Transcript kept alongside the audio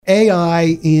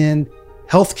AI in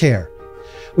healthcare.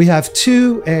 We have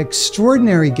two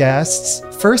extraordinary guests.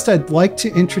 First, I'd like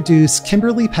to introduce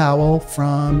Kimberly Powell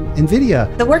from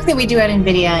NVIDIA. The work that we do at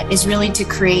NVIDIA is really to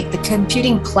create the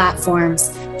computing platforms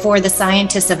for the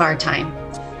scientists of our time.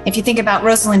 If you think about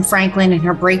Rosalind Franklin and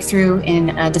her breakthrough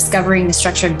in discovering the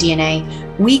structure of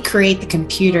DNA, we create the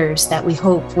computers that we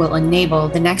hope will enable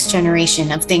the next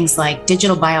generation of things like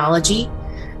digital biology,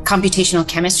 computational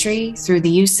chemistry through the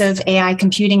use of AI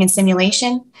computing and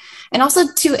simulation, and also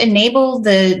to enable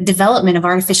the development of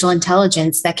artificial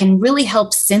intelligence that can really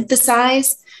help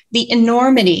synthesize the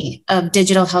enormity of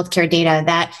digital healthcare data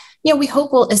that we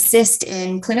hope will assist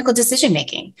in clinical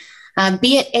decision-making.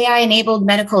 Be it AI-enabled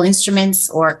medical instruments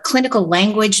or clinical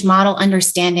language model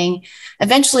understanding,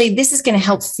 eventually this is going to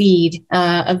help feed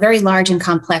a very large and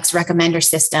complex recommender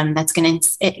system that's going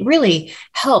to really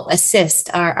help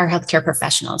assist our healthcare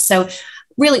professionals. So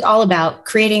really all about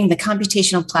creating the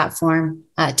computational platform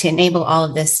to enable all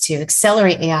of this to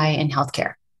accelerate AI in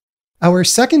healthcare. Our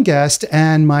second guest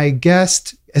and my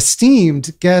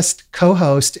esteemed guest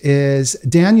co-host is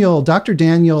Dr.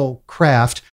 Daniel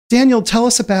Kraft. Daniel, tell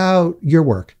us about your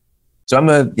work. So I'm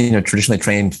a traditionally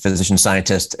trained physician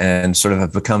scientist and sort of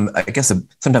have become, I guess,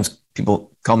 sometimes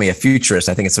people call me a futurist.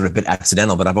 I think it's sort of a bit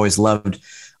accidental, but I've always loved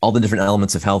all the different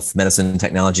elements of health, medicine, and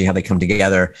technology, how they come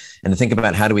together, and to think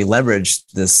about how do we leverage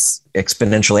this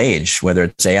exponential age, whether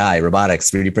it's AI, robotics,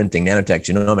 3D printing, nanotech,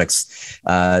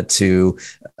 genomics, to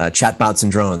chatbots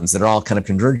and drones that are all kind of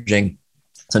converging,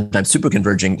 sometimes super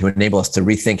converging, to enable us to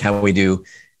rethink how we do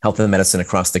health and medicine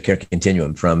across the care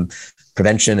continuum, from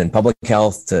prevention and public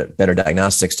health to better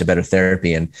diagnostics to better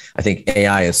therapy. And I think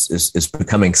AI is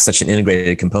becoming such an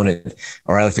integrated component,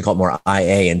 or I like to call it more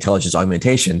IA, intelligence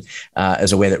augmentation,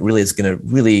 as a way that really is going to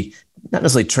really not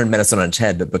necessarily turn medicine on its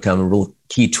head, but become a real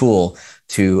key tool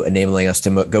to enabling us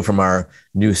to go from our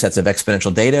new sets of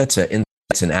exponential data to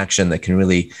insights and action that can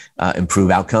really improve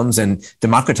outcomes and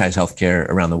democratize healthcare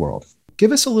around the world.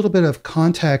 Give us a little bit of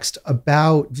context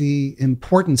about the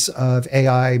importance of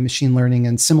AI, machine learning,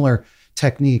 and similar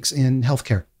techniques in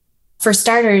healthcare. For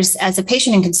starters, as a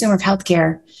patient and consumer of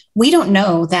healthcare, we don't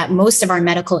know that most of our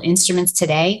medical instruments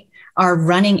today are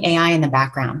running AI in the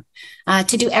background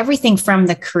to do everything from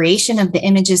the creation of the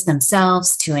images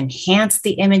themselves, to enhance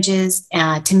the images,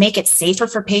 to make it safer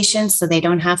for patients so they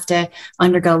don't have to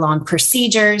undergo long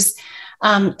procedures,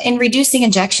 and reducing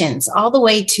injections, all the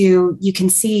way to, you can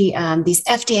see these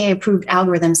FDA-approved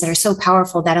algorithms that are so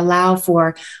powerful that allow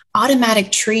for automatic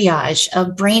triage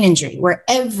of brain injury, where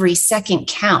every second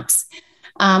counts,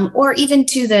 or even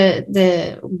to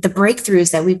the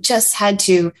breakthroughs that we've just had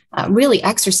to really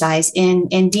exercise in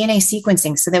DNA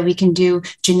sequencing so that we can do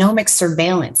genomic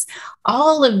surveillance.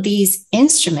 All of these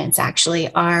instruments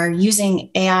actually are using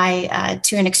AI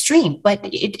to an extreme, but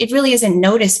it really isn't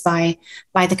noticed by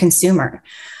the consumer.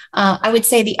 I would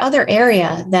say the other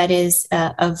area that is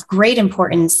of great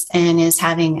importance and is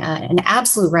having an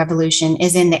absolute revolution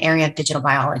is in the area of digital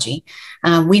biology.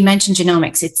 We mentioned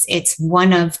genomics. It's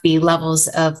one of the levels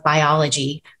of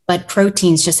biology, but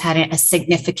proteins just had a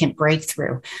significant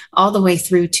breakthrough, all the way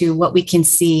through to what we can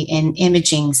see in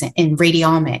imaging, in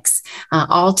radiomics,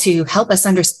 all to help us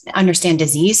understand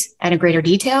disease at a greater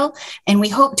detail. And we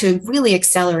hope to really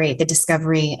accelerate the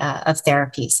discovery of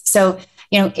therapies. So,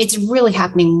 it's really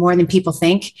happening more than people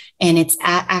think, and it's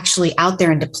actually out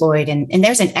there and deployed. And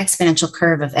there's an exponential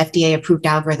curve of FDA-approved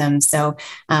algorithms. So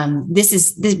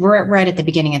we're right at the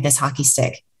beginning of this hockey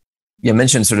stick. You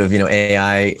mentioned sort of,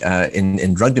 AI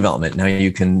in drug development. Now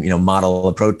you can, model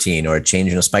a protein or a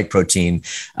change in a spike protein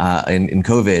in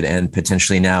COVID, and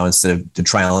potentially now, instead of the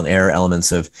trial and error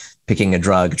elements of picking a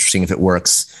drug, seeing if it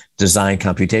works, design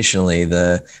computationally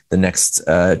the next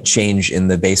change in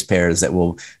the base pairs that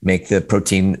will make the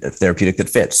protein therapeutic that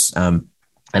fits.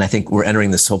 And I think we're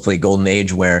entering this hopefully golden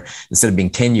age where instead of being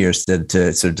 10 years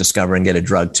to sort of discover and get a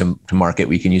drug to market,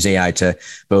 we can use AI to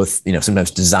both,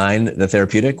 sometimes design the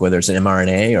therapeutic, whether it's an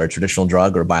mRNA or a traditional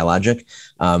drug or a biologic.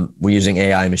 We're using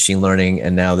AI, machine learning,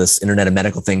 and now this Internet of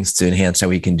Medical Things to enhance how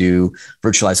we can do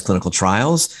virtualized clinical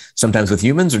trials, sometimes with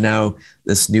humans, or now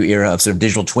this new era of sort of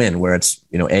digital twin, where it's,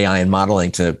 AI and modeling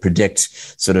to predict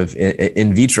sort of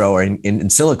in vitro or in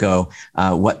silico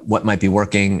what might be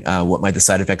working, what might the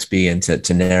side effects be, and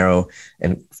to narrow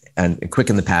and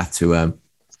quicken the path to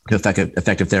effective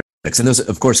therapeutics. And those,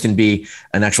 of course, can be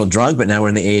an actual drug, but now we're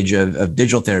in the age of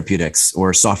digital therapeutics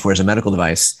or software as a medical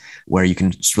device, where you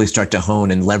can really start to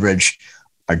hone and leverage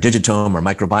our digitome, our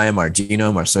microbiome, our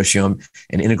genome, our sociome,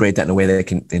 and integrate that in a way that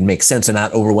can make sense and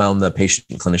not overwhelm the patient,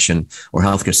 clinician, or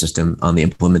healthcare system on the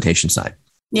implementation side.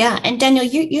 Yeah. And Daniel,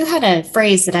 you had a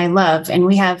phrase that I love, and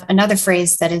we have another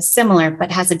phrase that is similar,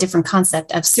 but has a different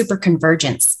concept of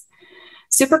superconvergence.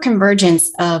 Superconvergence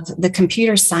of the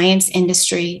computer science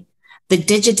industry, the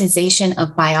digitization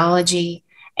of biology,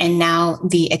 and now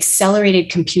the accelerated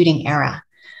computing era.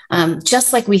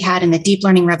 Just like we had in the deep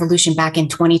learning revolution back in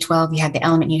 2012, you had the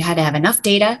element, you had to have enough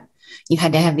data, you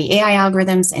had to have the AI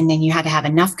algorithms, and then you had to have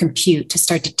enough compute to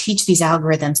start to teach these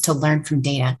algorithms to learn from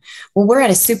data. Well, we're at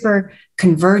a super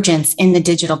convergence in the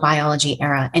digital biology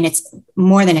era, and it's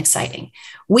more than exciting.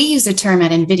 We use a term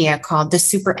at NVIDIA called the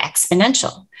super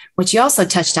exponential, which you also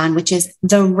touched on, which is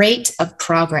the rate of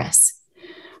progress.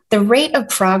 The rate of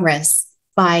progress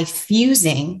by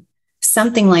fusing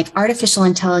something like artificial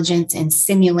intelligence and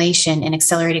simulation and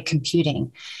accelerated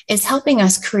computing is helping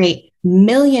us create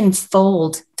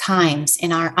million-fold times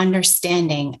in our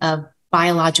understanding of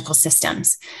biological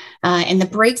systems. And the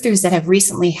breakthroughs that have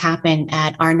recently happened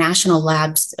at our national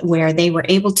labs, where they were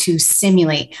able to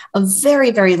simulate a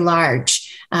very, very large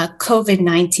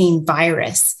COVID-19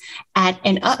 virus at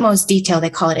an utmost detail. They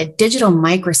call it a digital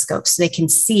microscope, so they can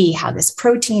see how this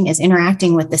protein is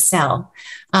interacting with the cell.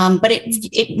 But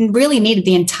it really needed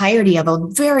the entirety of a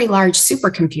very large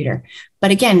supercomputer. But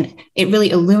again, it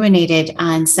really illuminated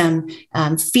on some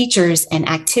features and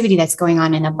activity that's going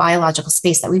on in a biological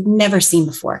space that we've never seen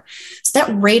before. So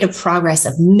that rate of progress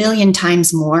of million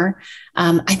times more,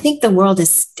 I think the world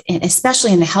is,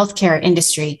 especially in the healthcare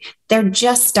industry, they're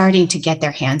just starting to get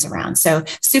their hands around. So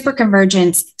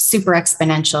superconvergence, super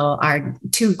exponential are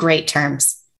two great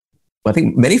terms. Well, I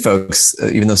think many folks,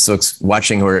 even those folks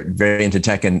watching who are very into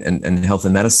tech and health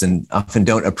and medicine, often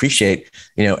don't appreciate,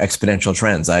 exponential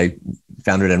trends. I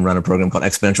founded and run a program called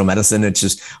Exponential Medicine. It's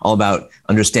just all about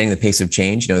understanding the pace of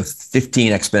change.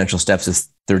 15 exponential steps is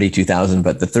 32,000,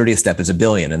 but the 30th step is 1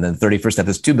 billion, and then the 31st step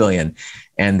is 2 billion.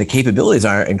 And the capabilities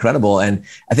are incredible. And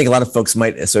I think a lot of folks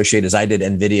might associate, as I did,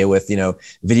 NVIDIA with,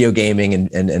 video gaming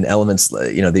and elements,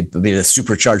 the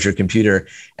supercharger computer.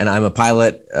 And I'm a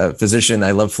pilot, physician.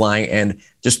 I love flying. And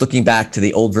just looking back to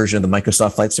the old version of the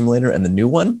Microsoft Flight Simulator and the new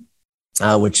one,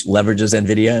 which leverages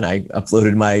NVIDIA, and I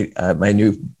uploaded my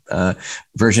new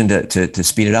version to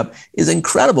speed it up, is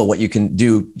incredible what you can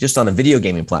do just on a video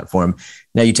gaming platform.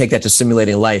 Now you take that to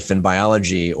simulating life and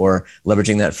biology, or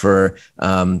leveraging that for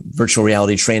virtual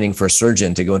reality training for a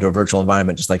surgeon to go into a virtual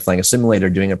environment, just like flying a simulator,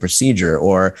 doing a procedure,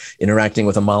 or interacting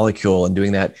with a molecule and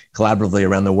doing that collaboratively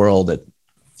around the world at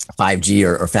 5G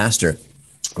or faster.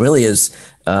 Really is,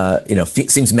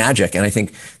 seems magic. And I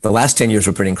think the last 10 years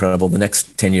were pretty incredible. The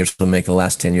next 10 years will make the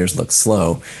last 10 years look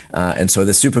slow. And so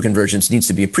the superconvergence needs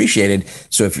to be appreciated.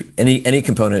 So if any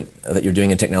component that you're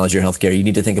doing in technology or healthcare, you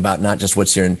need to think about not just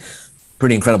what's here in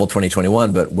pretty incredible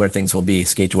 2021, but where things will be,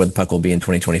 skate to where the puck will be in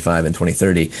 2025 and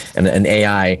 2030. And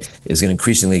AI is going to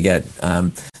increasingly get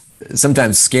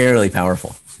sometimes scarily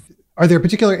powerful. Are there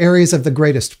particular areas of the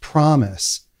greatest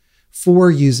promise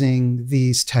for using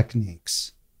these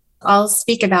techniques? I'll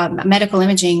speak about medical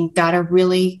imaging got a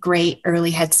really great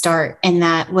early head start. And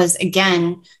that was,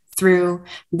 again, through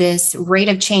this rate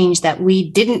of change that we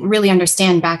didn't really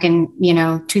understand back in,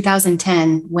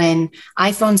 2010, when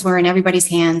iPhones were in everybody's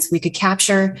hands. We could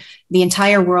capture the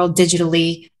entire world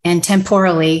digitally and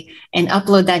temporally and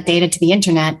upload that data to the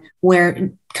internet, where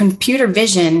computer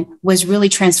vision was really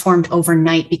transformed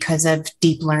overnight because of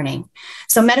deep learning.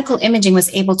 So medical imaging was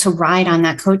able to ride on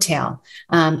that coattail.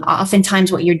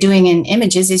 Oftentimes what you're doing in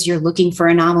images is you're looking for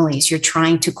anomalies. You're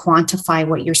trying to quantify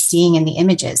what you're seeing in the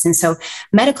images. And so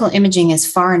medical imaging is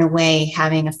far and away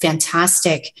having a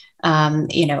fantastic,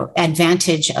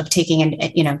 advantage of taking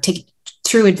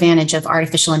true advantage of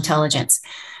artificial intelligence.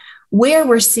 Where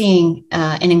we're seeing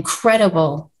an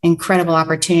incredible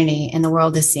opportunity, and the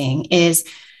world is seeing, is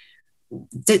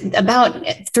about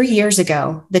 3 years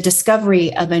ago, the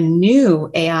discovery of a new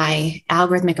AI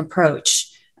algorithmic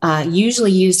approach,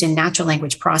 usually used in natural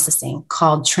language processing,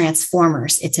 called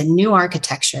transformers. It's a new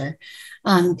architecture.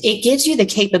 It gives you the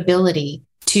capability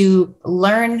to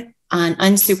learn in an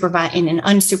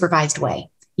unsupervised way.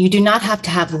 You do not have to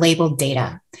have labeled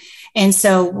data. And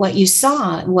so what you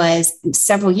saw was,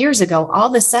 several years ago, all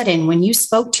of a sudden, when you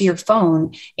spoke to your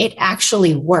phone, it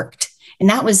actually worked. And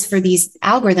that was for these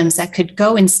algorithms that could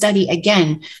go and study,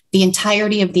 again, the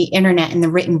entirety of the internet and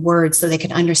the written word so they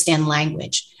could understand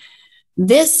language.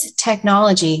 This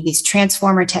technology, these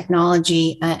transformer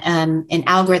technology, an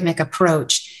algorithmic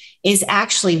approach, is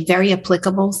actually very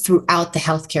applicable throughout the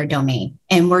healthcare domain.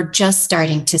 And we're just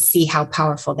starting to see how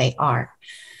powerful they are.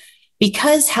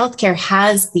 Because healthcare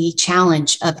has the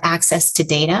challenge of access to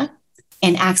data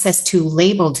and access to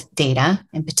labeled data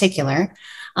in particular,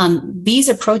 these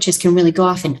approaches can really go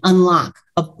off and unlock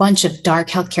a a bunch of dark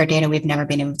healthcare data we've never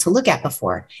been able to look at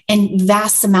before, and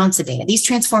vast amounts of data. These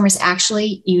transformers,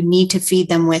 actually, you need to feed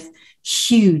them with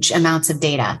huge amounts of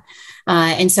data.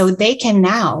 And so they can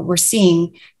now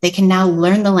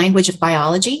learn the language of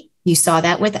biology. You saw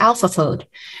that with AlphaFold.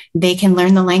 They can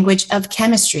learn the language of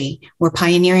chemistry. We're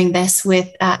pioneering this with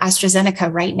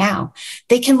AstraZeneca right now.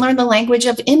 They can learn the language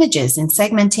of images and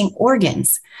segmenting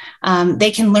organs.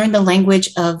 They can learn the language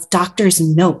of doctors'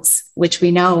 notes, which we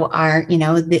know are,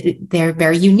 they're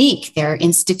very unique. They're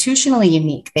institutionally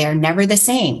unique. They are never the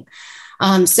same.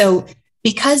 So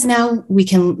because now we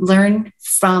can learn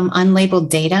from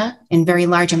unlabeled data in very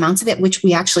large amounts of it, which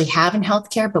we actually have in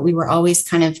healthcare, but we were always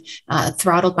kind of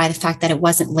throttled by the fact that it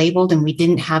wasn't labeled and we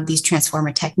didn't have these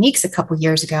transformer techniques a couple of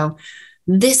years ago.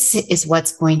 This is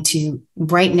what's going to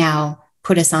right now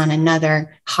put us on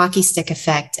another hockey stick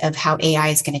effect of how AI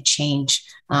is going to change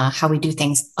how we do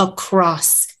things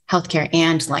across healthcare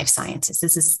and life sciences.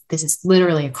 This is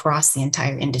literally across the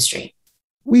entire industry.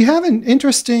 We have an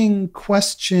interesting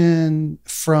question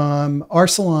from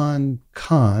Arsalan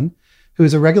Khan, who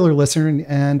is a regular listener.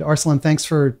 And Arsalan, thanks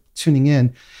for tuning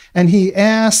in. And he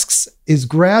asks, is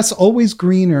grass always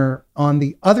greener on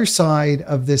the other side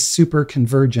of this super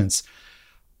convergence?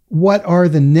 What are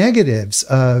the negatives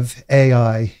of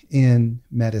AI in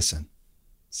medicine?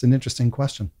 It's an interesting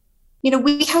question.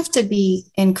 We have to be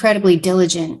incredibly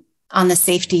diligent on the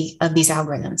safety of these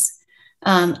algorithms.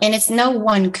 And it's no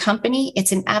one company,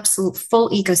 it's an absolute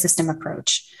full ecosystem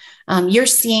approach. You're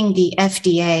seeing the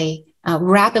FDA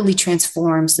rapidly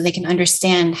transform so they can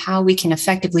understand how we can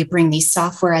effectively bring these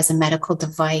software as a medical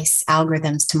device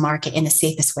algorithms to market in the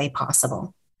safest way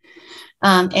possible.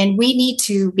 And we need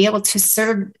to be able to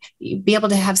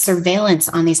have surveillance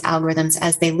on these algorithms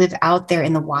as they live out there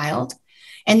in the wild.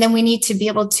 And then we need to be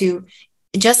able to,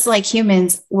 just like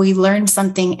humans, we learn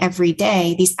something every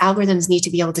day. These algorithms need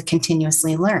to be able to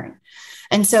continuously learn.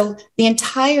 And so the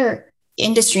entire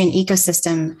industry and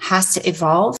ecosystem has to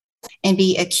evolve and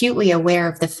be acutely aware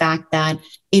of the fact that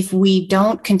if we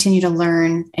don't continue to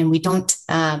learn and we don't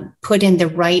put in the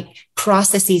right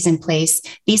processes in place,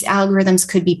 these algorithms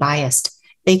could be biased.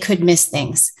 They could miss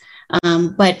things.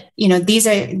 But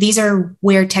these are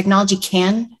where technology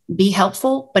can be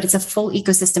helpful, but it's a full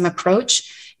ecosystem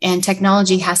approach. And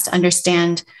technology has to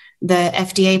understand the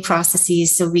FDA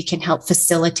processes so we can help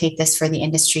facilitate this for the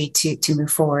industry to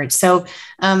move forward. So,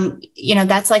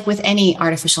 that's like with any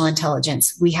artificial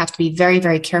intelligence. We have to be very,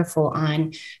 very careful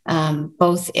on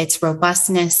both its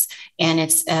robustness and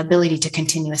its ability to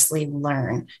continuously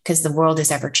learn, because the world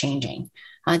is ever changing.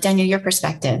 Daniel, your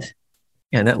perspective.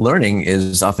 Yeah, and that learning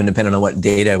is often dependent on what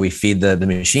data we feed the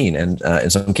machine. And in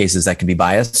some cases that can be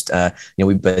biased.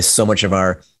 We base so much of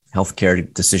our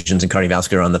healthcare decisions in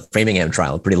cardiovascular on the Framingham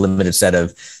trial, a pretty limited set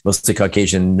of mostly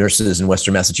Caucasian nurses in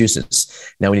Western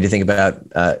Massachusetts. Now we need to think about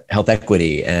health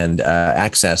equity and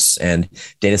access and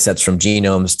data sets from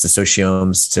genomes to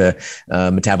sociomes to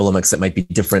metabolomics that might be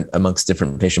different amongst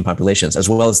different patient populations, as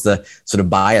well as the sort of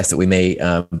bias that we may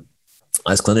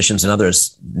as clinicians and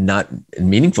others, not in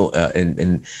meaningful,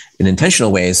 in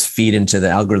intentional ways, feed into the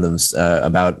algorithms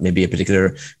about maybe a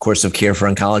particular course of care for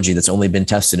oncology that's only been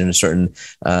tested in a certain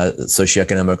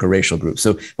socioeconomic or racial group.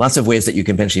 So lots of ways that you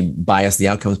can potentially bias the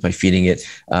outcomes by feeding it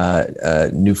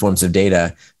new forms of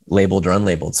data, labeled or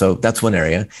unlabeled. So that's one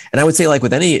area. And I would say, like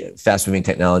with any fast moving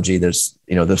technology, there's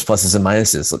pluses and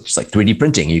minuses. Just like 3D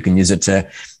printing, you can use it to,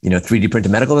 3D print a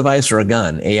medical device or a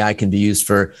gun. AI can be used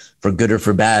for good or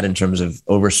for bad in terms of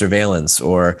over surveillance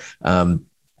or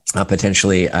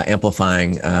potentially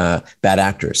amplifying bad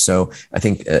actors. So I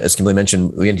think, as Kimberly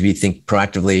mentioned, we need to think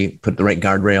proactively, put the right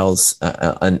guardrails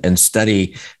and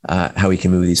study how we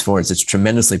can move these forwards. It's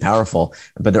tremendously powerful,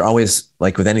 but there are always,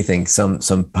 like with anything, some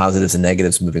positives and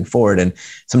negatives moving forward. And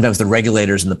sometimes the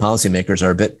regulators and the policymakers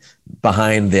are a bit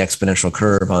behind the exponential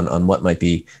curve on what might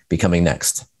be coming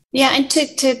next. Yeah, and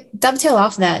to dovetail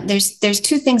off that, there's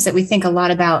two things that we think a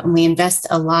lot about and we invest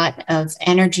a lot of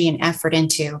energy and effort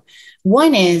into.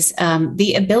 One is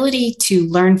the ability to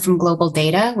learn from global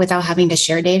data without having to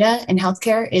share data in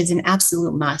healthcare is an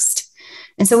absolute must.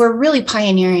 And so we're really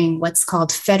pioneering what's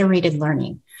called federated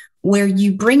learning, where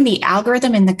you bring the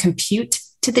algorithm and the compute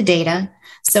to the data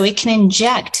so it can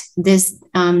inject these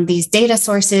data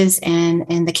sources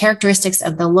and the characteristics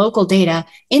of the local data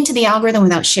into the algorithm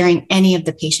without sharing any of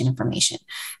the patient information.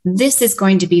 This is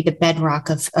going to be the bedrock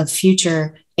of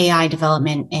future AI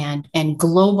development and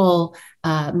global,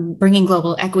 bringing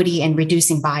global equity and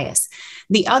reducing bias.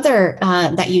 The other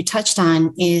that you touched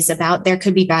on is about there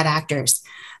could be bad actors.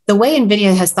 The way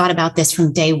NVIDIA has thought about this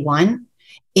from day one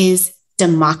is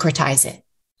democratize it.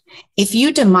 If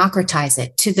you democratize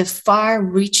it to the far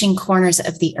reaching corners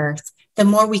of the earth, the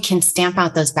more we can stamp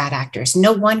out those bad actors.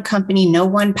 No one company, no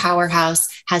one powerhouse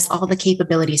has all the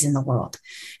capabilities in the world.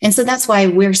 And so that's why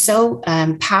we're so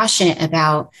passionate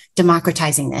about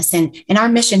democratizing this. And our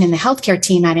mission in the healthcare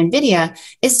team at NVIDIA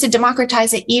is to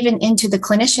democratize it even into the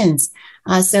clinicians.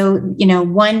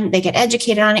 One, they get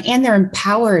educated on it and they're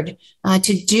empowered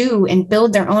to do and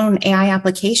build their own AI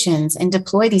applications and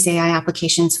deploy these AI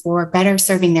applications for better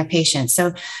serving their patients.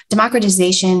 So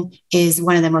democratization is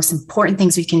one of the most important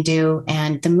things we can do.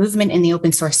 And the movement in the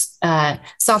open source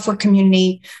software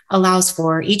community allows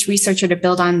for each researcher to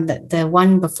build on the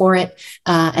one before it,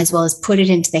 as well as put it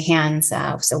into the hands.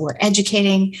 So we're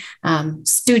educating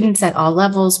students at all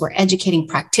levels. We're educating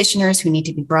practitioners who need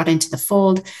to be brought into the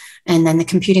fold. And then the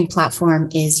computing platform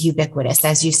is ubiquitous.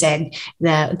 As you said,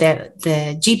 the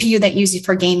GPU that you use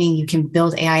for gaming, you can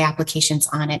build AI applications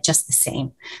on it just the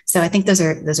same. So I think those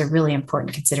are really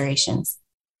important considerations.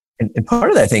 And part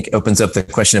of that, I think, opens up the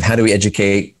question of how do we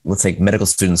educate, let's say, medical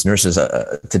students, nurses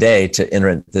today to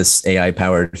enter this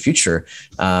AI-powered future.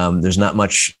 There's not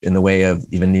much in the way of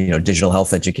even digital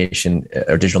health education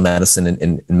or digital medicine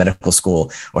in medical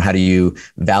school, or how do you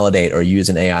validate or use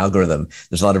an AI algorithm?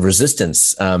 There's a lot of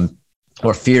resistance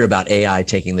or fear about AI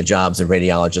taking the jobs of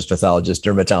radiologists, pathologists,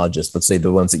 dermatologists, let's say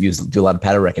the ones that do a lot of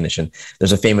pattern recognition.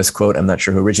 There's a famous quote, I'm not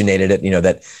sure who originated it,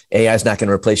 that AI is not going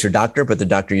to replace your doctor, but the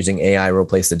doctor using AI will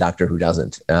replace the doctor who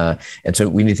doesn't. And so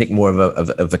we need to think more of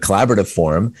a collaborative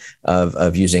form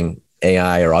of using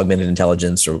AI or augmented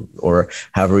intelligence or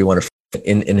however we want to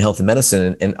in health and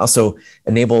medicine, and also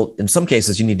enable, in some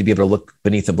cases, you need to be able to look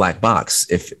beneath the black box.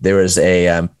 If there is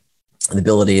an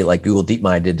ability like Google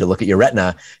DeepMind did to look at your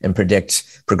retina and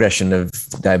predict progression of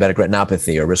diabetic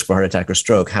retinopathy or risk for heart attack or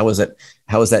stroke. How is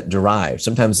that derived?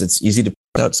 Sometimes it's easy to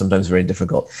point out, sometimes very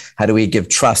difficult. How do we give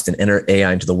trust and enter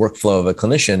AI into the workflow of a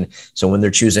clinician? So when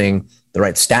they're choosing the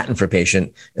right statin for a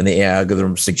patient and the AI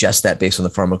algorithm suggests that based on the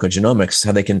pharmacogenomics,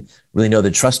 how they can really know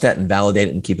to trust that and validate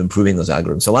it and keep improving those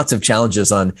algorithms. So lots of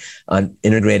challenges on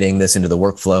integrating this into the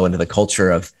workflow, into the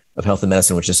culture of health and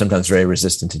medicine, which is sometimes very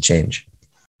resistant to change.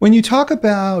 When you talk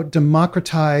about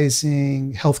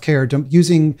democratizing healthcare,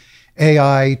 using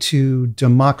AI to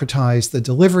democratize the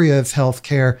delivery of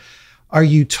healthcare, are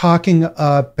you talking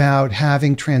about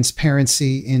having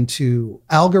transparency into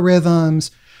algorithms?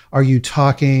 Are you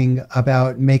talking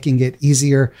about making it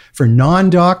easier for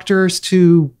non-doctors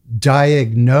to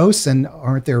diagnose, and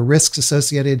aren't there risks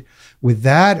associated with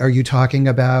that? Are you talking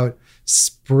about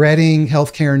spreading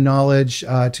healthcare knowledge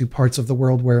to parts of the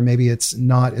world where maybe it's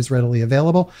not as readily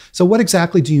available? So what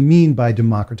exactly do you mean by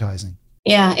democratizing?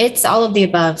 Yeah, it's all of the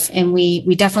above. And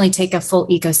we definitely take a full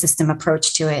ecosystem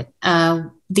approach to it.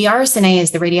 The RSNA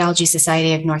is the Radiology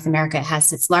Society of North America. It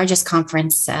has its largest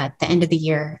conference at the end of the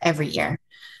year, every year.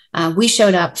 We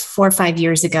showed up 4 or 5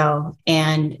 years ago,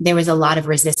 and there was a lot of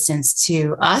resistance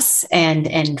to us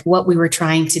and what we were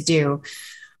trying to do.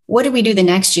 What did we do the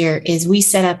next year is we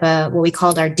set up what we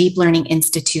called our Deep Learning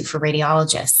Institute for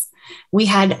Radiologists. We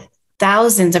had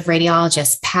thousands of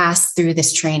radiologists pass through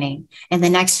this training. And the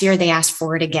next year they asked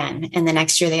for it again. And the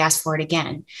next year they asked for it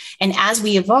again. And as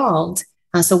we evolved,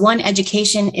 so one,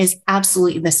 education is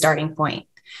absolutely the starting point.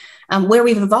 Where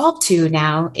we've evolved to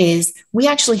now is we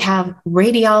actually have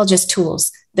radiologist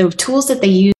tools, the tools that they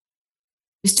use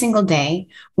every single day,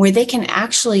 where they can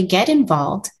actually get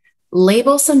involved,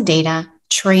 label some data,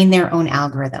 train their own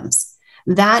algorithms.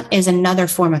 That is another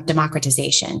form of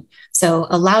democratization. So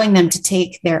allowing them to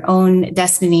take their own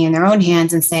destiny in their own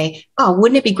hands and say, oh,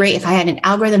 wouldn't it be great if I had an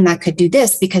algorithm that could do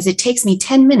this, because it takes me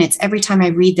 10 minutes every time I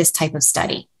read this type of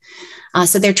study.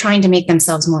 So they're trying to make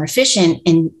themselves more efficient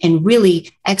and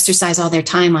really exercise all their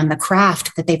time on the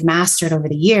craft that they've mastered over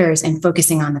the years and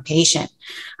focusing on the patient.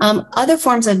 Other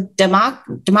forms of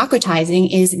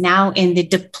democratizing is now in the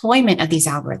deployment of these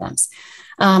algorithms.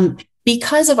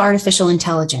 Because of artificial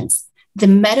intelligence, the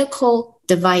medical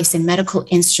device and medical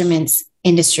instruments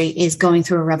industry is going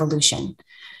through a revolution.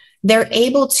 They're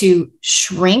able to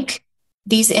shrink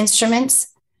these instruments.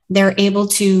 They're able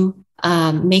to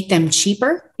make them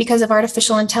cheaper because of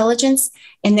artificial intelligence,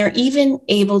 and they're even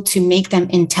able to make them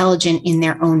intelligent in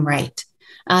their own right.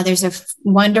 There's a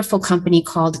wonderful company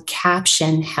called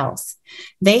Caption Health.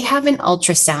 They have an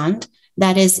ultrasound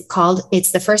that is called,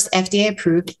 it's the first FDA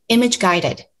approved image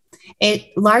guided.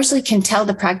 It largely can tell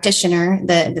the practitioner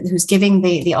who's giving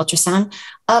the ultrasound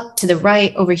up to the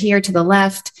right, over here to the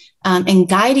left, and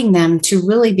guiding them to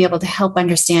really be able to help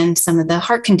understand some of the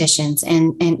heart conditions,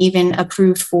 and even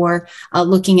approved for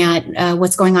looking at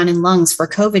what's going on in lungs for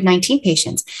COVID-19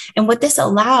 patients. And what this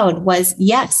allowed was,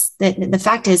 yes, the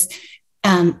fact is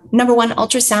Number one,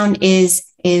 ultrasound is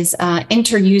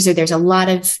inter-user. There's a lot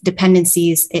of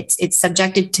dependencies. It's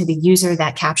subjected to the user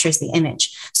that captures the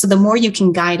image. So the more you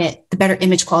can guide it, the better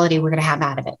image quality we're going to have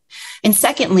out of it. And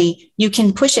secondly, you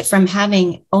can push it from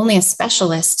having only a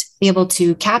specialist be able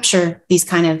to capture these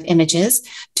kind of images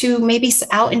to maybe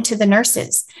out into the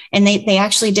nurses. And they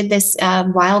actually did this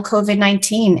while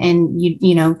COVID-19. And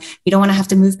you don't want to have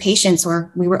to move patients,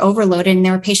 or we were overloaded and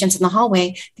there were patients in the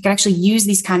hallway. They could actually use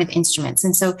these kind of instruments.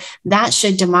 And so that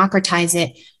should democratize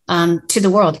it to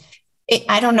the world.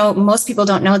 I don't know. Most people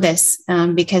don't know this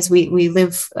because we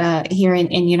live here in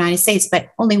the United States, but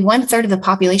only 1/3 of the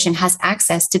population has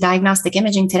access to diagnostic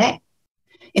imaging today.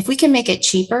 If we can make it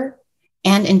cheaper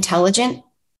and intelligent,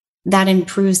 that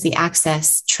improves the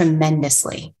access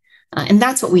tremendously. And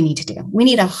that's what we need to do. We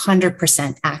need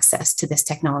 100% access to this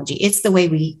technology. It's the way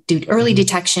we do early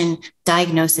detection,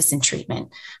 diagnosis, and treatment.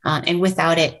 And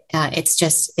without it,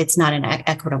 it's not an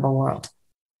equitable world.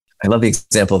 I love the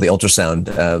example of the ultrasound.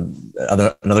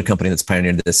 Another company that's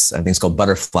pioneered this, I think it's called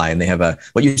Butterfly, and they have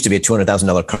what used to be a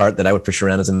 $200,000 cart that I would push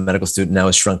around as a medical student, now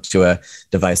is shrunk to a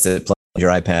device that plugs your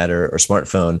iPad or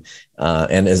smartphone,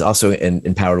 and is also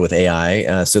empowered with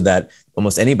AI, so that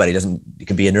almost anybody it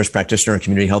can be a nurse practitioner, a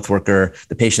community health worker,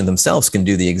 the patient themselves can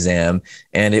do the exam,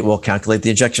 and it will calculate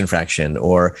the ejection fraction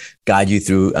or guide you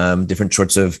through different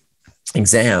sorts of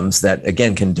exams that,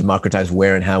 again, can democratize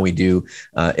where and how we do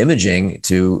imaging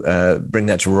to bring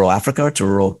that to rural Africa or to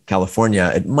rural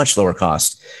California at much lower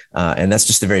cost. And that's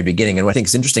just the very beginning. And what I think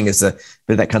is interesting is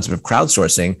that concept of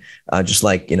crowdsourcing, just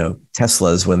like,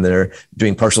 Teslas, when they're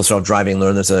doing partial self-driving,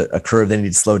 learn there's a curve they need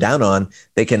to slow down on,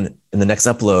 they can, in the next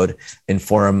upload,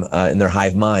 inform in their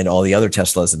hive mind all the other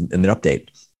Teslas in their update.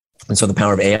 And so the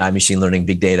power of AI, machine learning,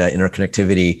 big data,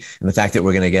 interconnectivity, and the fact that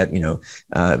we're going to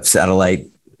get,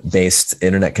 satellite-based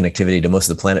internet connectivity to most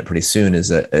of the planet pretty soon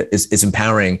is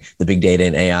empowering the big data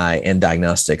and AI and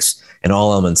diagnostics and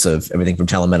all elements of everything from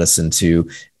telemedicine to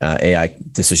AI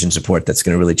decision support. That's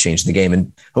going to really change the game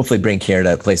and hopefully bring care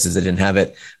to places that didn't have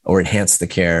it or enhance the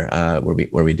care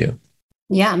where we do.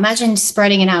 Yeah, imagine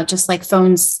spreading it out just like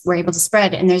phones were able to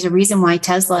spread. And there's a reason why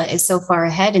Tesla is so far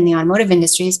ahead in the automotive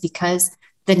industry is because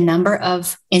the number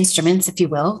of instruments, if you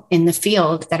will, in the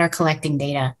field that are collecting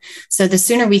data. So the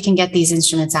sooner we can get these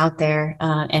instruments out there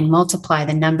and multiply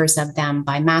the numbers of them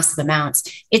by massive amounts,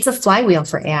 it's a flywheel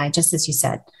for AI, just as you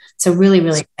said. So really,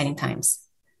 really exciting times.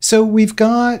 So we've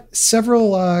got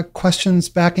several questions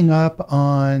backing up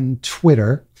on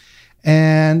Twitter.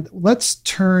 And let's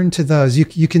turn to those.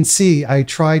 You can see I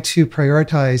try to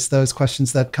prioritize those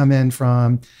questions that come in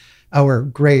from our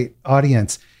great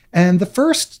audience. And the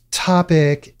first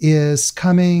topic is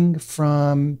coming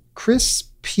from Chris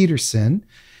Peterson,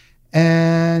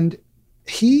 and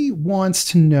he wants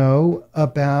to know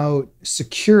about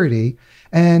security.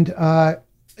 And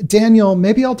Daniel,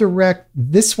 maybe I'll direct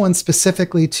this one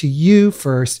specifically to you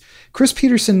first. Chris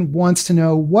Peterson wants to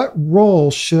know what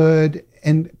role should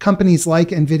companies like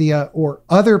NVIDIA or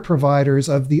other providers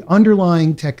of the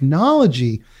underlying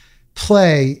technology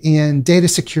play in data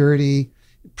security,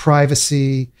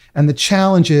 privacy, and the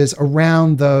challenges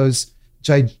around those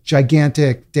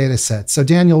gigantic data sets. So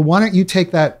Daniel, why don't you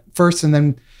take that first, and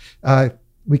then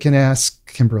we can ask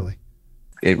Kimberly.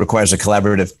 It requires a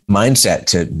collaborative mindset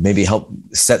to maybe help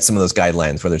set some of those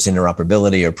guidelines, whether it's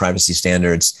interoperability or privacy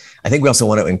standards. I think we also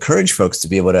want to encourage folks to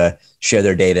be able to share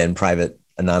their data in private,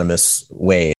 anonymous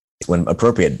ways when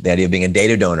appropriate. The idea of being a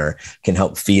data donor can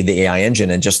help feed the AI engine.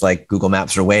 And just like Google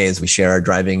Maps or Waze, we share our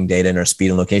driving data and our speed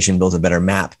and location builds a better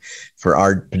map for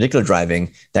our particular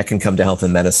driving that can come to health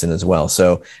and medicine as well.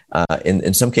 So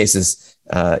in some cases,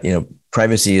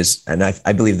 privacy is, and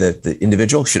I believe that the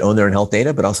individual should own their own health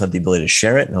data, but also have the ability to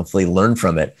share it and hopefully learn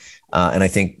from it. And I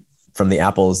think from the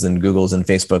Apples and Googles and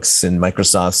Facebooks and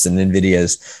Microsofts and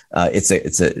NVIDIAs,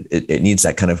 it needs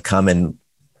that kind of common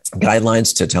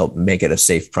guidelines to help make it a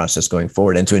safe process going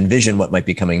forward and to envision what might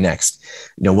be coming next.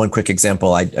 One quick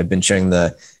example, I've been sharing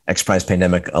the XPRIZE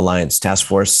Pandemic Alliance Task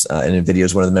Force, and NVIDIA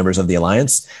is one of the members of the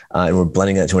alliance, and we're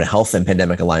blending that to a health and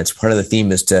pandemic alliance. Part of the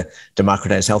theme is to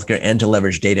democratize healthcare and to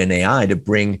leverage data and AI to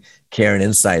bring care and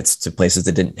insights to places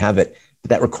that didn't have it. But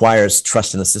that requires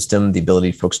trust in the system, the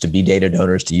ability for folks to be data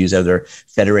donors, to use other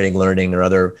federating learning or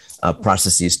other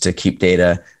processes to keep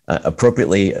data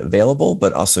appropriately available,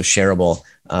 but also shareable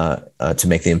to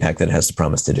make the impact that it has the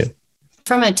promise to do.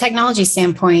 From a technology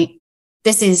standpoint,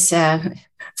 this is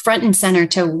front and center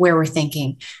to where we're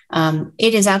thinking.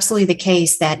 It is absolutely the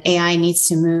case that AI needs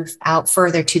to move out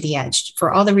further to the edge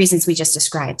for all the reasons we just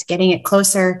described, getting it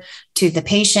closer to the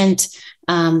patient,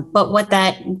 But what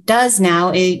that does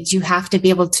now is you have to be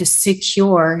able to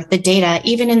secure the data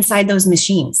even inside those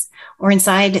machines or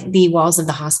inside the walls of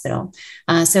the hospital.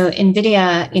 So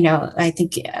NVIDIA, I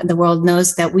think the world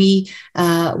knows that we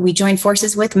joined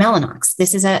forces with Mellanox.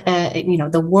 This is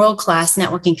the world-class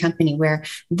networking company where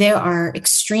there are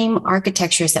extreme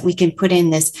architectures that we can put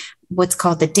in this, what's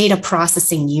called the data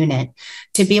processing unit,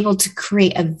 to be able to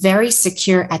create a very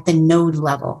secure at the node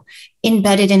level,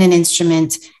 embedded in an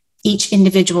instrument, each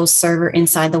individual server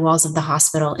inside the walls of the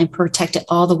hospital, and protect it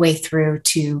all the way through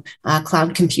to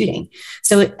cloud computing.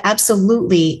 So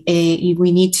absolutely,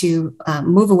 we need to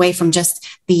move away from just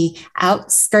the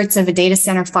outskirts of a data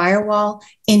center firewall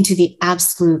into the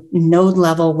absolute node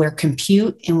level where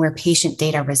compute and where patient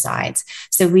data resides.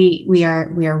 So we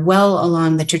are well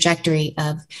along the trajectory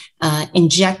of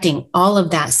injecting all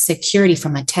of that security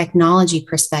from a technology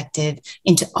perspective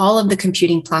into all of the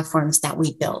computing platforms that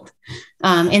we build.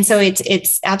 And so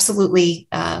it's absolutely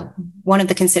one of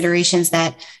the considerations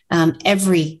that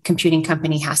every computing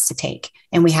company has to take.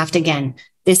 And we have to, again,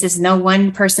 this is no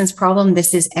one person's problem.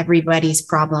 This is everybody's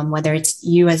problem, whether it's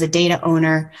you as a data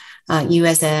owner, you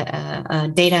as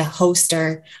a data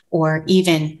hoster, or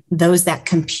even those that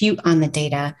compute on the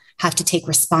data have to take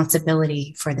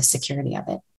responsibility for the security of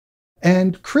it.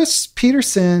 And Chris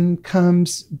Peterson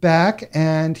comes back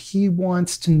and he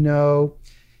wants to know,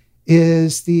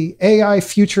 is the AI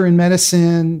future in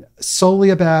medicine solely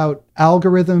about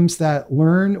algorithms that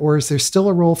learn, or is there still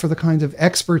a role for the kind of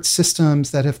expert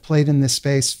systems that have played in this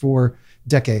space for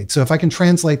decades? So if I can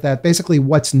translate that, basically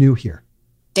what's new here?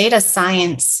 Data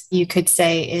science, you could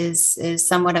say, is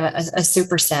somewhat of a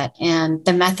superset, and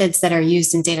the methods that are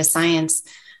used in data science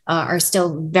are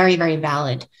still very, very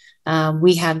valid.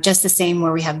 We have just the same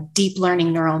where we have deep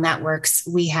learning neural networks.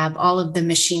 We have all of the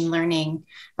machine learning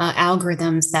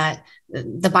algorithms that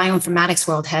the bioinformatics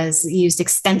world has used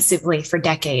extensively for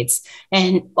decades.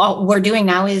 And all we're doing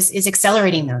now is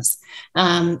accelerating those.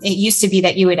 It used to be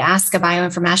that you would ask a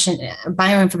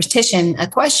bioinformatician a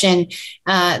question,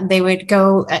 they would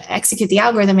go execute the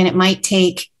algorithm, and it might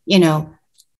take,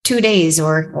 2 days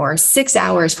or 6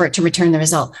 hours for it to return the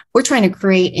result. We're trying to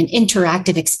create an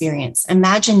interactive experience.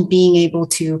 Imagine being able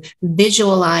to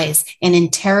visualize and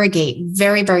interrogate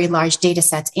very, very large data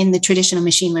sets in the traditional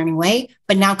machine learning way,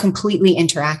 but now completely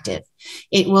interactive.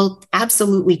 It will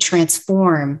absolutely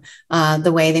transform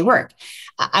the way they work.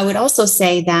 I would also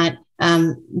say that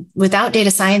without data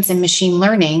science and machine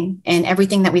learning and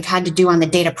everything that we've had to do on the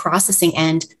data processing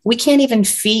end, we can't even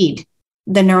feed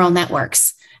the neural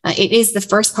networks. It is the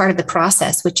first part of the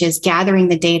process, which is gathering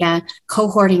the data,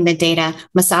 cohorting the data,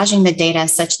 massaging the data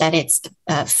such that it's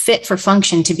fit for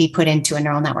function to be put into a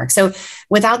neural network. So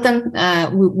without them,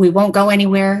 we won't go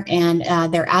anywhere, and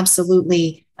they're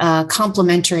absolutely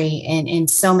complementary in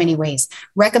so many ways.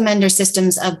 Recommender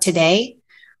systems of today,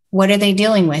 what are they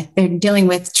dealing with? They're dealing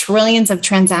with trillions of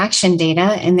transaction data,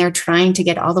 and they're trying to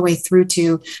get all the way through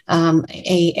to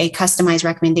a customized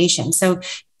recommendation. So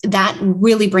that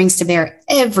really brings to bear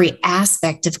every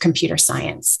aspect of computer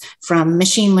science, from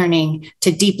machine learning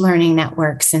to deep learning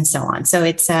networks and so on. So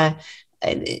it's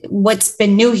what's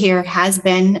been new here has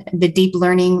been the deep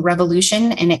learning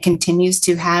revolution, and it continues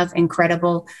to have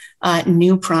incredible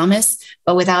new promise.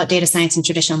 But without data science and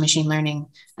traditional machine learning,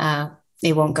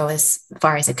 it won't go as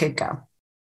far as it could go.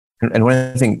 And one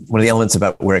of the elements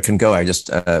about where it can go, I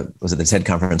just was at the TED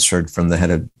conference, heard from the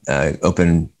head of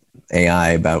Open AI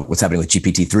about what's happening with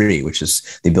GPT-3, which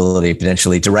is the ability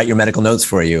potentially to write your medical notes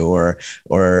for you or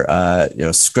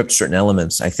script certain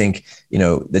elements. I think,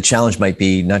 the challenge might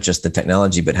be not just the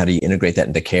technology, but how do you integrate that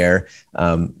into care?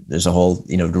 There's a whole,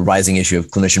 the rising issue of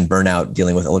clinician burnout,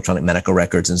 dealing with electronic medical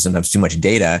records and sometimes too much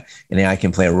data, and AI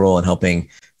can play a role in helping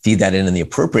feed that in the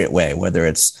appropriate way, whether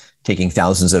it's taking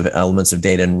thousands of elements of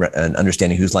data and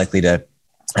understanding who's likely to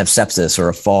have sepsis or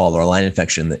a fall or a line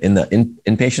infection in the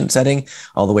inpatient setting,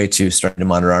 all the way to starting to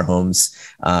monitor our homes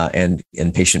and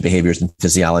patient behaviors and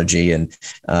physiology and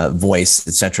voice,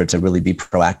 et cetera, to really be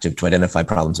proactive, to identify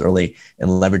problems early, and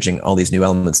leveraging all these new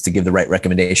elements to give the right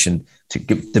recommendation, to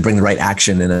bring the right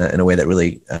action in a way that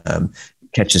really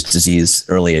catches disease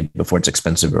early before it's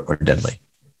expensive or deadly.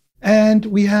 And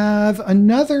we have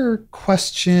another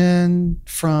question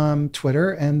from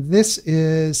Twitter, and this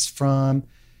is from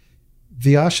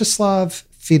Vyacheslav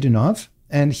Fedunov,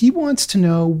 and he wants to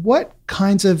know, what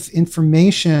kinds of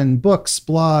information, books,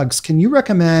 blogs can you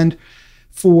recommend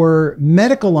for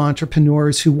medical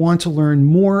entrepreneurs who want to learn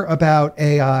more about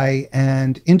AI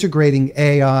and integrating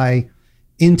AI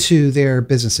into their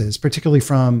businesses, particularly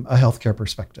from a healthcare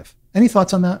perspective? Any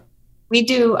thoughts on that? We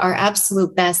do our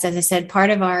absolute best. As I said, part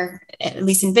of our, at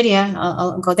least NVIDIA,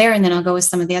 I'll go there and then I'll go with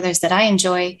some of the others that I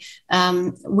enjoy.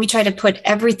 We try to put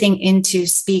everything into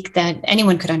speak that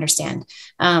anyone could understand.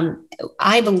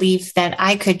 I believe that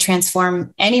I could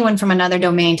transform anyone from another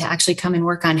domain to actually come and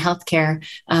work on healthcare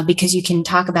because you can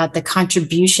talk about the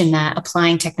contribution that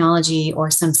applying technology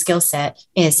or some skill set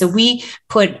is. So we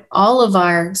put all of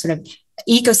our sort of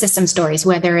ecosystem stories,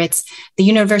 whether it's the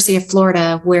University of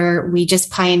Florida, where we just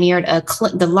pioneered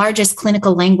the largest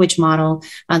clinical language model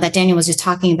that Daniel was just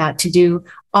talking about to do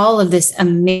all of this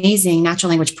amazing natural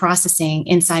language processing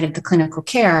inside of the clinical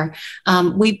care.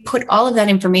 We put all of that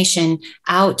information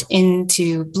out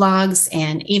into blogs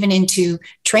and even into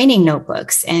training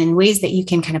notebooks and ways that you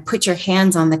can kind of put your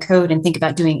hands on the code and think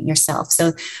about doing it yourself.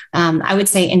 So I would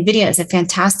say NVIDIA is a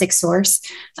fantastic source,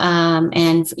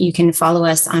 and you can follow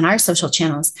us on our social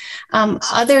channels.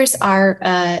 Others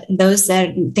are those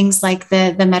that things like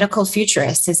the Medical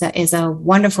Futurist is a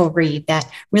wonderful read that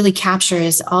really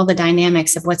captures all the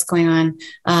dynamics of what's going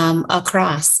on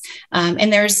across.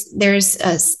 And there's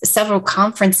several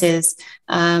conferences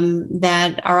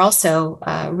that are also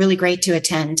really great to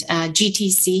attend.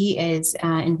 GTC is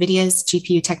NVIDIA's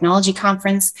GPU Technology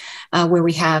Conference, where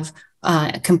we have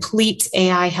complete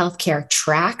AI healthcare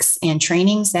tracks and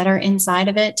trainings that are inside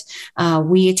of it.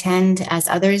 We attend, as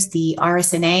others, the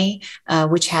RSNA,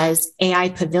 which has AI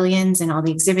pavilions and all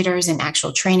the exhibitors and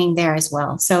actual training there as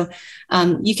well. So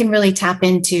you can really tap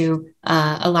into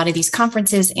a lot of these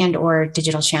conferences and or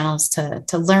digital channels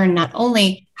to learn not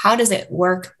only how does it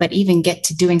work, but even get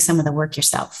to doing some of the work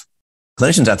yourself.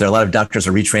 Clinicians out there, a lot of doctors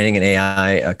are retraining in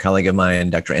AI. A colleague of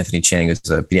mine, Dr. Anthony Chang, who's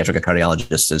a pediatric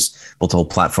cardiologist, has built a whole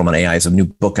platform on AI. He has a new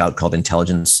book out called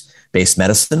Intelligence-Based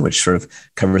Medicine, which sort of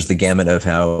covers the gamut of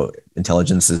how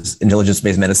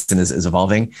intelligence-based medicine is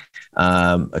evolving.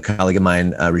 A colleague of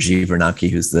mine, Rajiv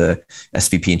Ranaki, who's the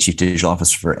SVP and Chief Digital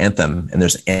Officer for Anthem, and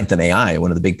there's Anthem AI,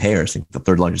 one of the big payers, I think the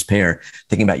third largest payer,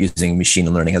 thinking about using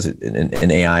machine learning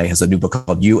in AI, has a new book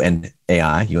called You and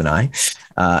AI, You and I.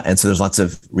 And so there's lots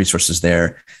of resources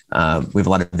there. We have a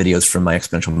lot of videos from my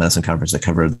Exponential Medicine Conference that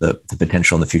cover the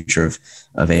potential and the future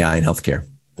of AI in healthcare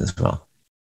as well.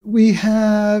 We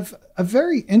have a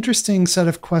very interesting set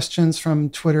of questions from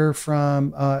Twitter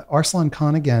from Arsalan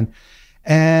Khan again.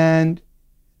 And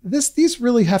these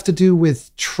really have to do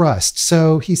with trust.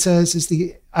 So he says, is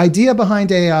the idea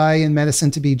behind AI in medicine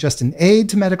to be just an aid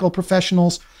to medical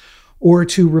professionals or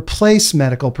to replace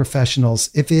medical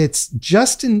professionals? If it's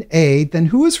just an aid, then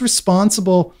who is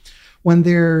responsible when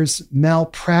there's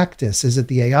malpractice? Is it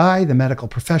the AI, the medical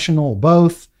professional,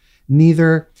 both,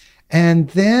 neither? And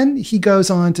then he goes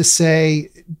on to say,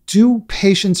 do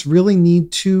patients really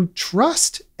need to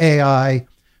trust AI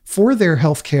for their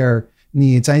healthcare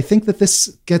needs? I think that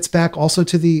this gets back also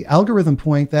to the algorithm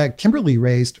point that Kimberly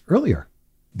raised earlier.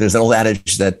 There's an old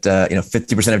adage that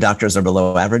 50% of doctors are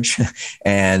below average,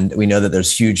 and we know that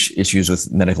there's huge issues with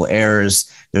medical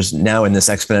errors. There's now, in this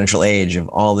exponential age of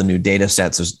all the new data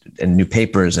sets and new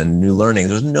papers and new learning,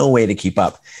 there's no way to keep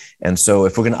up. And so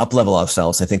if we're going to up-level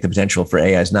ourselves, I think the potential for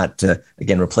AI is not to,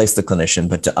 again, replace the clinician,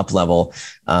 but to up-level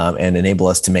and enable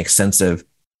us to make sense of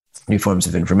new forms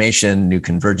of information, new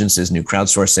convergences, new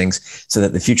crowdsourcings, so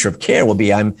that the future of care will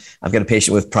be, I've got a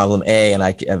patient with problem A and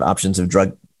I have options of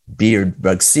drug B or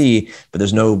drug C, but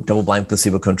there's no double-blind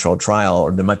placebo-controlled trial,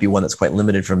 or there might be one that's quite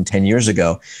limited from 10 years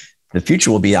ago. The future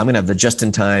will be, I'm going to have the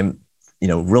just-in-time,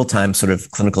 real-time sort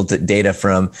of clinical data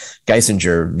from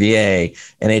Geisinger, VA,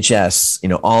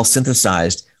 NHS, all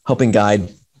synthesized, helping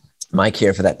guide my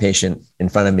care for that patient in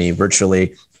front of me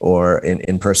virtually or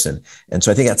in person. And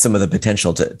so I think that's some of the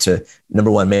potential to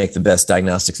number one, make the best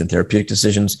diagnostics and therapeutic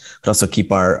decisions, but also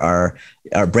keep our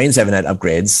brains haven't had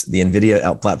upgrades. The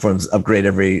NVIDIA platforms upgrade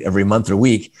every month or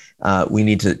week. We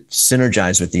need to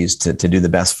synergize with these to do the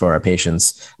best for our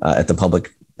patients at the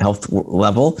public health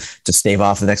level, to stave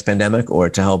off the next pandemic, or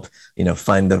to help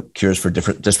find the cures for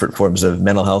disparate forms of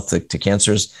mental health to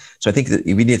cancers. So I think that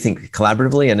we need to think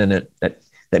collaboratively, and then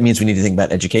that means we need to think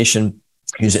about education,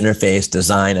 user interface,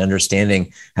 design,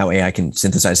 understanding how AI can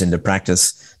synthesize into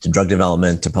practice, to drug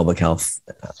development, to public health,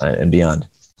 and beyond.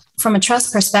 From a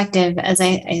trust perspective, as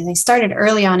I started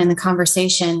early on in the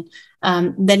conversation,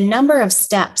 the number of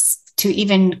steps to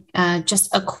even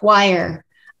just acquire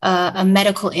a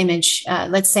medical image,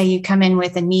 let's say you come in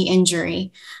with a knee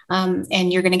injury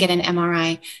and you're going to get an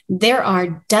MRI, there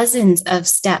are dozens of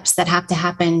steps that have to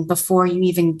happen before you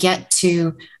even get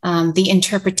to the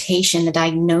interpretation, the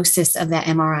diagnosis of that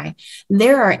MRI.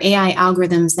 There are AI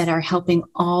algorithms that are helping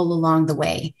all along the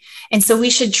way. And so we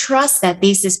should trust that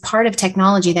this is part of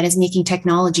technology that is making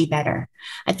technology better.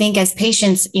 I think as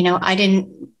patients,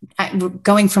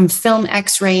 going from film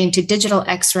X-ray into digital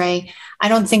X-ray, I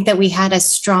don't think that we had a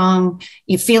strong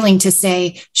feeling to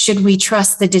say, should we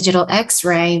trust the digital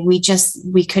X-ray? We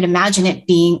could imagine it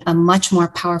being a much more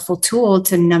powerful tool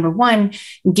to, number one,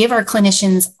 give our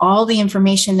clinicians all the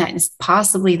information that is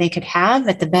possibly they could have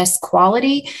at the best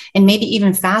quality and maybe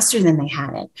even faster than they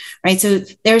had it, right? So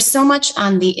there's so much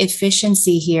on the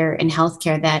efficiency here in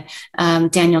healthcare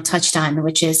that Daniel touched on,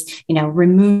 which is,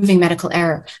 removing medical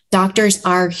error. Doctors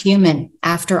are human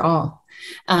after all.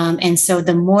 And so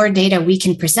the more data we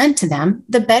can present to them,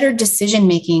 the better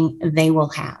decision-making they will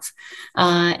have.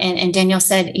 And Daniel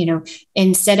said,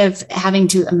 instead of having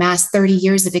to amass 30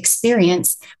 years of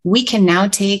experience, we can now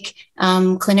take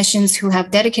clinicians who have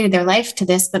dedicated their life to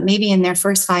this, but maybe in their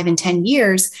first 5 and 10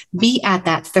 years, be at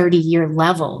that 30-year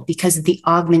level because of the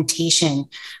augmentation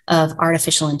of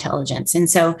artificial intelligence. And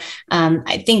so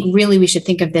I think really we should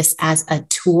think of this as a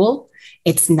tool.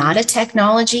 It's not a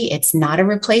technology. It's not a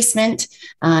replacement.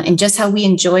 And just how we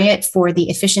enjoy it for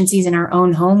the efficiencies in our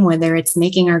own home, whether it's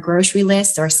making our grocery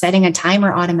list or setting a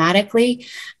timer automatically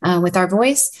with our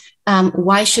voice,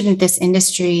 why shouldn't this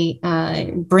industry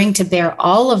bring to bear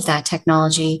all of that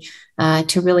technology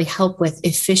to really help with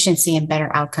efficiency and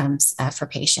better outcomes for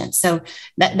patients? So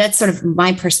that's sort of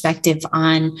my perspective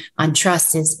on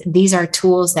trust. Is these are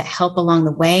tools that help along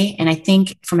the way. And I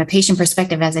think from a patient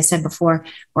perspective, as I said before,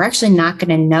 we're actually not going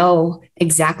to know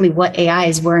exactly what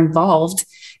AIs were involved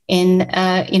in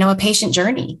a patient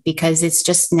journey, because it's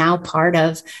just now part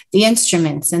of the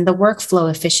instruments and the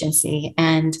workflow efficiency.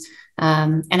 And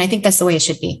I think that's the way it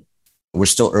should be. We're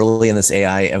still early in this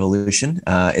AI evolution.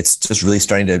 It's just really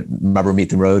starting to rubber meet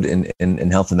the road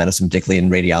in health and medicine, particularly in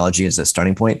radiology as a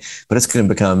starting point, but it's going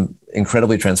to become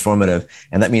incredibly transformative.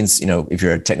 And that means, if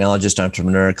you're a technologist,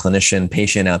 entrepreneur, clinician,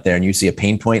 patient out there, and you see a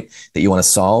pain point that you want to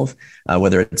solve,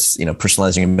 whether it's,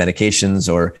 personalizing your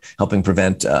medications or helping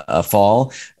prevent a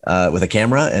fall with a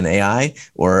camera and AI,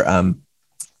 or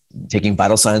taking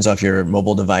vital signs off your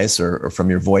mobile device or from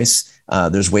your voice,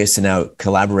 there's ways to now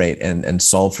collaborate and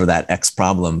solve for that X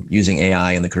problem using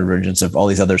AI and the convergence of all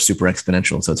these other super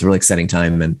exponential. So it's a really exciting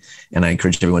time. And I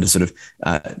encourage everyone to sort of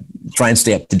try and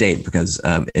stay up to date, because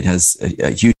it has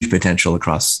a huge potential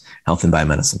across health and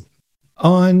biomedicine.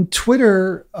 On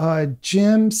Twitter,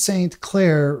 Jim St.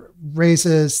 Clair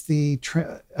raises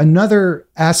another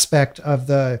aspect of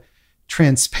the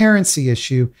transparency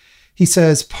issue. He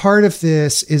says part of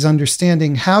this is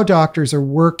understanding how doctors are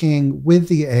working with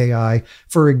the AI.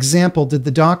 For example, did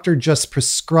the doctor just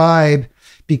prescribe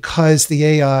because the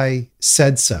AI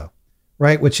said so,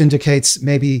 right? Which indicates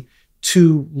maybe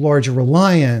too large a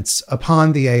reliance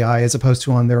upon the AI as opposed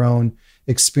to on their own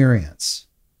experience.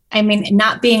 I mean,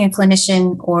 not being a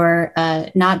clinician or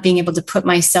not being able to put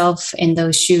myself in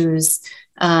those shoes,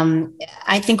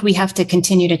 I think we have to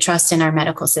continue to trust in our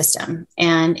medical system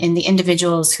and in the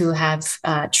individuals who have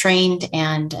trained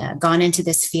and gone into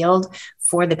this field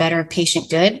for the better of patient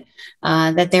good,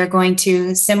 that they're going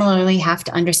to similarly have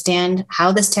to understand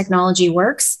how this technology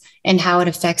works and how it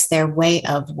affects their way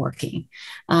of working.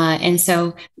 And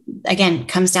so, again, it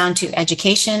comes down to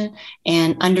education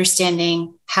and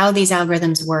understanding how these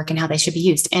algorithms work and how they should be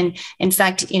used. And in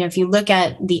fact, if you look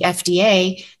at the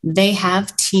FDA, they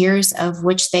have tiers of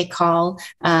which they call,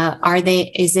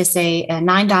 is this a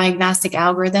non-diagnostic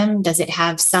algorithm? Does it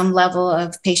have some level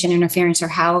of patient interference, or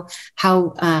how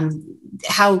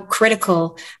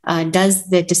critical does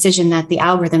the decision that the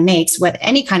algorithm makes with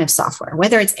any kind of software,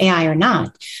 whether it's AI or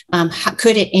not,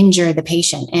 could it injure the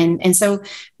patient? And so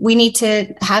we need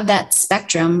to have that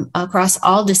spectrum across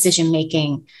all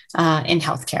decision-making in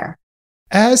healthcare.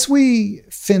 As we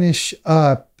finish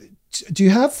up, do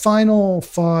you have final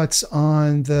thoughts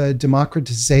on the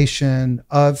democratization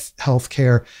of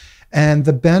healthcare and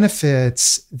the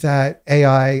benefits that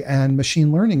AI and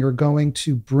machine learning are going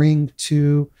to bring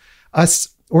to us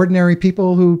ordinary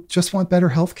people who just want better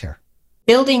healthcare?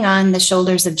 Building on the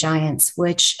shoulders of giants,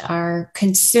 which our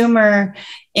consumer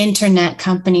internet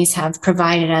companies have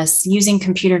provided us, using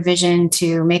computer vision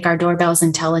to make our doorbells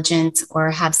intelligent or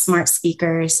have smart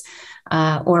speakers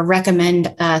or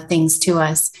recommend things to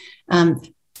us.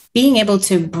 Being able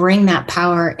to bring that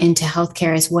power into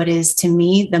healthcare is what is, to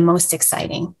me, the most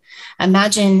exciting.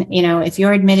 Imagine, if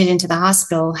you're admitted into the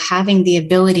hospital, having the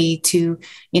ability to,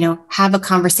 have a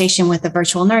conversation with a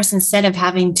virtual nurse instead of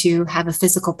having to have a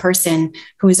physical person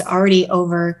who is already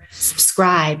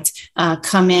oversubscribed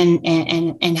come in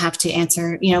and have to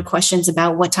answer, questions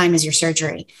about what time is your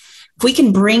surgery. If we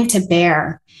can bring to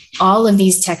bear all of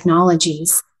these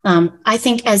technologies, I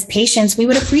think as patients, we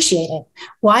would appreciate it.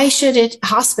 Why should a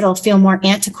hospital feel more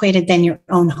antiquated than your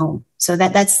own home? So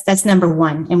that's number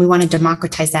one. And we want to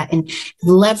democratize that and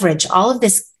leverage all of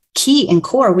this key and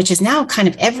core, which is now kind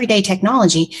of everyday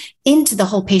technology, into the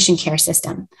whole patient care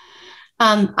system.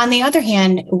 On the other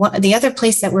hand, the other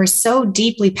place that we're so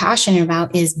deeply passionate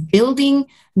about is building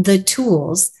the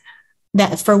tools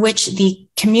that for which the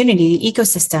community, the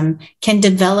ecosystem, can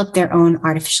develop their own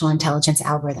artificial intelligence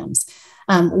algorithms.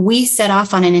 We set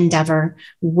off on an endeavor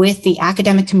with the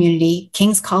academic community,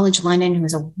 King's College London, who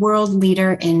is a world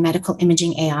leader in medical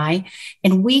imaging AI,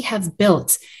 and we have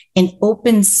built an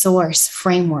open source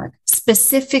framework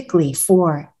specifically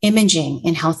for imaging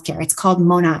in healthcare. It's called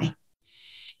MONAI.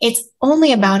 It's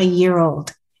only about a year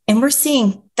old, and we're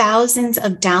seeing thousands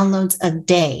of downloads a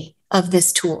day of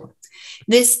this tool.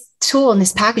 This tool and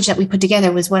this package that we put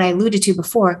together was what I alluded to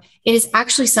before. It is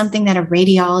actually something that a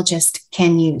radiologist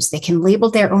can use. They can label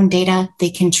their own data.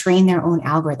 They can train their own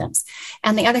algorithms.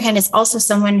 On the other hand, it's also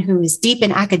someone who is deep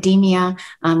in academia,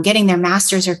 getting their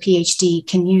master's or PhD,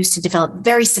 can use to develop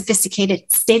very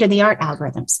sophisticated state-of-the-art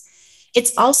algorithms.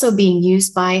 It's also being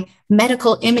used by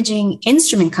medical imaging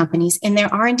instrument companies in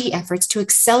their R&D efforts to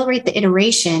accelerate the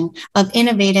iteration of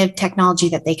innovative technology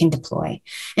that they can deploy.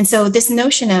 And so this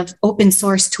notion of open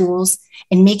source tools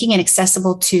and making it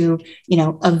accessible to,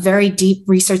 a very deep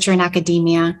researcher in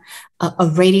academia, a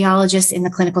radiologist in the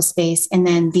clinical space, and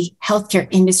then the healthcare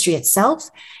industry itself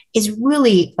is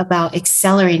really about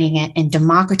accelerating it and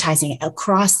democratizing it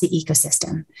across the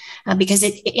ecosystem, because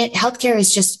healthcare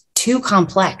is just too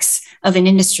complex of an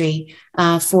industry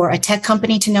for a tech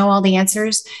company to know all the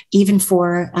answers, even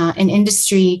for an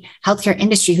industry, healthcare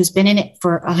industry who's been in it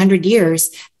for 100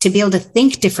 years to be able to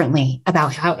think differently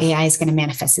about how AI is going to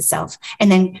manifest itself.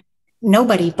 And then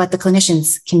nobody but the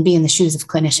clinicians can be in the shoes of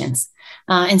clinicians.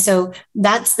 And so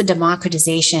that's the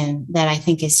democratization that I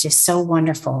think is just so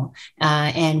wonderful.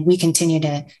 And we continue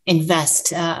to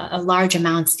invest large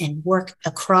amounts and work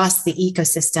across the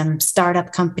ecosystem,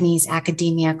 startup companies,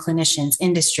 academia, clinicians,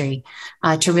 industry,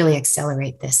 to really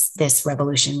accelerate this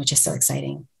revolution, which is so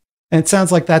exciting. And it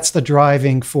sounds like that's the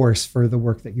driving force for the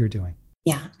work that you're doing.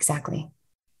 Yeah, exactly.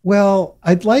 Well,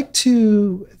 I'd like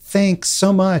to thank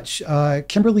so much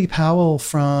Kimberly Powell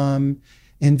from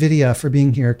NVIDIA for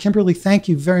being here. Kimberly, thank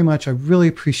you very much. I really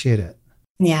appreciate it.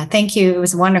 Yeah, thank you. It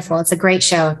was wonderful. It's a great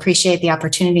show. I appreciate the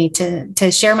opportunity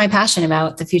to share my passion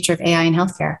about the future of AI in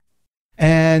healthcare.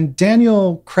 And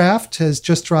Daniel Kraft has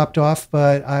just dropped off,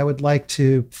 but I would like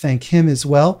to thank him as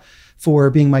well for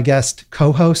being my guest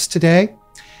co-host today.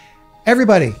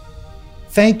 Everybody,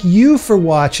 thank you for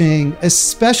watching,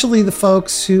 especially the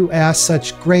folks who asked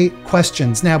such great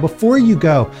questions. Now, before you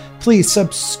go, please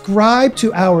subscribe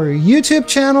to our YouTube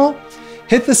channel.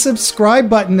 Hit the subscribe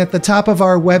button at the top of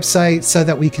our website so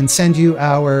that we can send you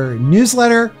our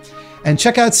newsletter. And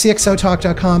check out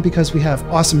cxotalk.com because we have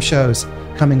awesome shows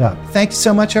coming up. Thank you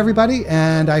so much, everybody,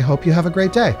 and I hope you have a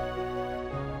great day.